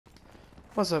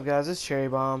What's up, guys? It's Cherry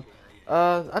Bomb.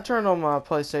 I turned on my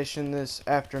PlayStation this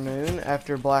afternoon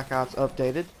after Black Ops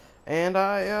updated, and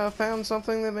I found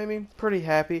something that made me pretty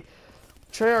happy.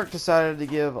 Treyarch decided to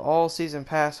give all season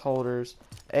pass holders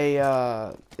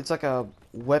a it's like a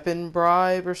weapon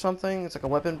bribe or something. It's like a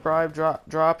weapon bribe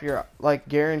drop. You're like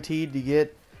guaranteed to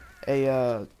get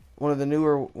a one of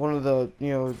the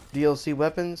DLC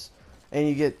weapons, and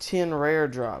you get 10 rare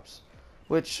drops,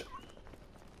 which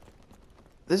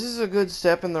this is a good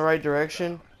step in the right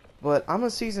direction, but I'm a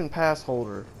season pass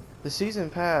holder. The season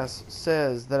pass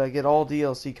says that I get all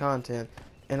DLC content,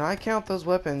 and I count those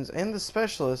weapons and the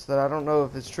specialist that I don't know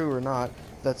if it's true or not,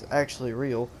 if that's actually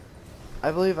real.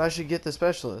 I believe I should get the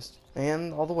specialist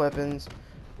and all the weapons.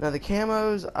 Now the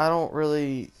camos, I don't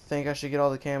really think I should get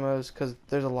all the camos because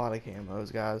there's a lot of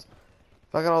camos, guys.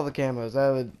 If I got all the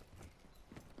camos,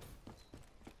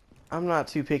 I'm not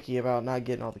too picky about not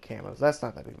getting all the camos. That's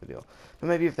not that big of a deal. But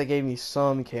maybe if they gave me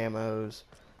some camos,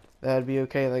 that'd be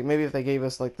okay. Like maybe if they gave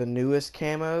us like the newest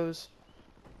camos,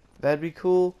 that'd be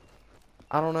cool.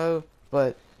 I don't know,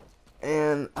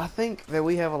 and I think that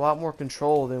we have a lot more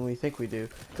control than we think we do.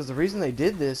 Because the reason they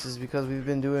did this is because we've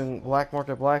been doing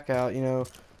Blackmarket blackout, and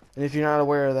if you're not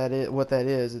aware of what that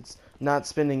is, it's not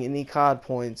spending any COD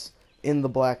points in the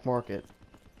black market.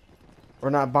 Or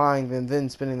not buying them, then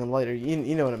spending them later.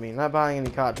 You know what I mean. Not buying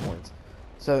any COD points.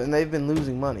 So, and they've been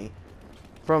losing money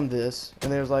from this.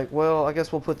 And they was like, well, I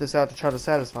guess we'll put this out to try to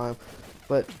satisfy them.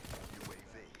 But,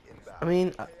 I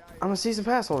mean, I'm a season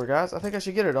pass holder, guys. I think I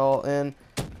should get it all. And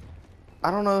I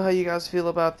don't know how you guys feel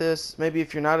about this. Maybe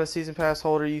if you're not a season pass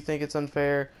holder, you think it's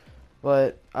unfair.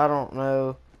 But, I don't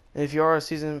know. And if you are a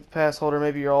season pass holder,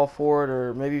 maybe you're all for it.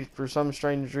 Or maybe for some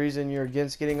strange reason you're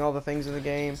against getting all the things in the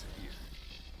game.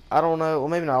 I don't know, well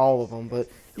maybe not all of them, but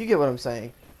you get what I'm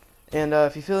saying. And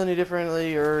if you feel any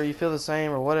differently or you feel the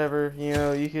same or whatever,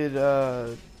 you could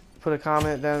put a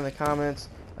comment down in the comments.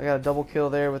 I got a double kill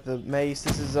there with the mace.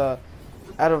 This is out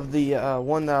of the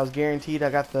one that I was guaranteed. I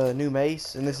got the new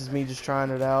mace, and this is me just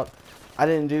trying it out. I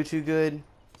didn't do too good,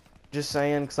 just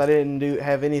saying, because I didn't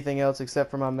have anything else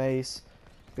except for my mace,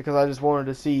 because I just wanted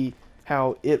to see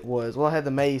how it was. Well, I had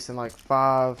the mace and like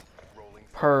 5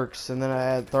 perks, and then I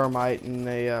had thermite and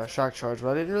a shock charge,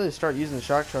 but I didn't really start using the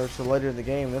shock charge till later in the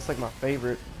game. That's like my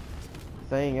favorite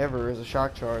thing ever, is a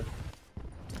shock charge.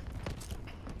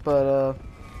 But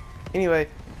anyway,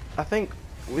 I think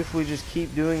if we just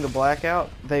keep doing the blackout,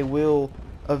 they will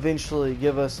eventually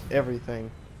give us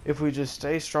everything if we just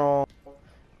stay strong.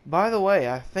 By the way,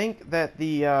 I think that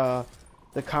the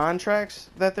contracts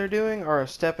that they're doing are a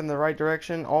step in the right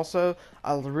direction. Also,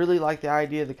 I really like the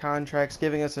idea of the contracts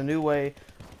giving us a new way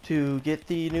to get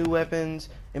the new weapons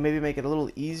and maybe make it a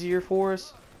little easier for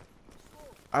us.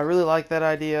 I really like that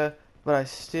idea, but I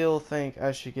still think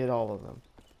I should get all of them.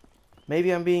 Maybe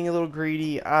I'm being a little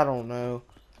greedy, I don't know.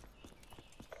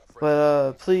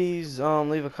 But please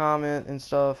leave a comment and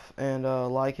stuff, and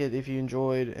like it if you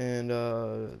enjoyed, and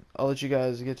I'll let you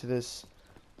guys get to this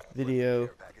video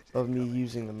of me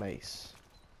using the mace.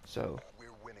 So,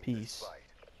 peace.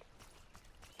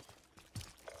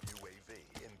 UAV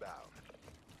inbound.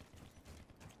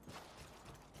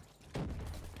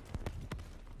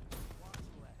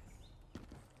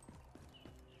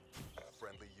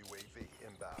 Friendly UAV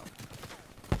inbound.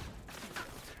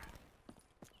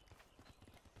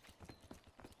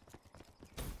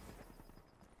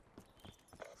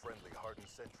 Friendly hardened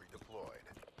sentry deployed.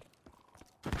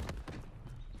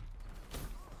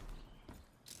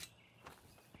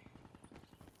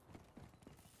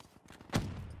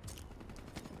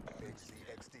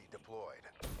 XD deployed.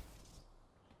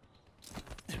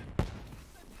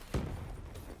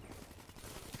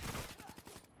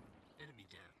 Enemy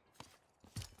down.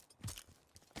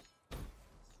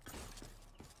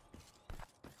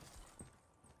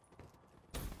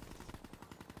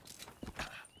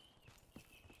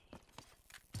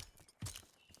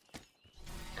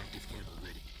 Active camo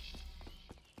ready.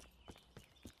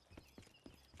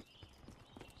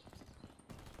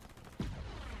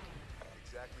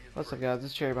 What's up, guys?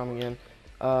 It's Cherry Bomb again.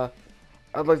 I'd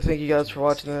like to thank you guys for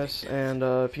watching this, and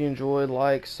if you enjoyed,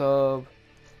 like, sub,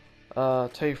 tell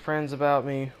your friends about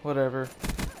me, whatever.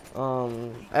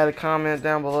 Add a comment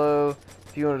down below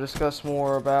if you want to discuss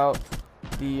more about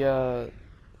the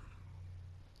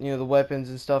the weapons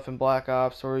and stuff in Black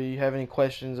Ops, or you have any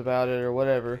questions about it or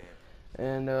whatever.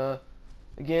 And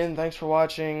again, thanks for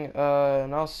watching,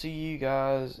 and I'll see you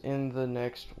guys in the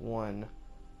next one.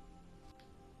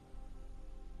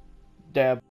 Dab.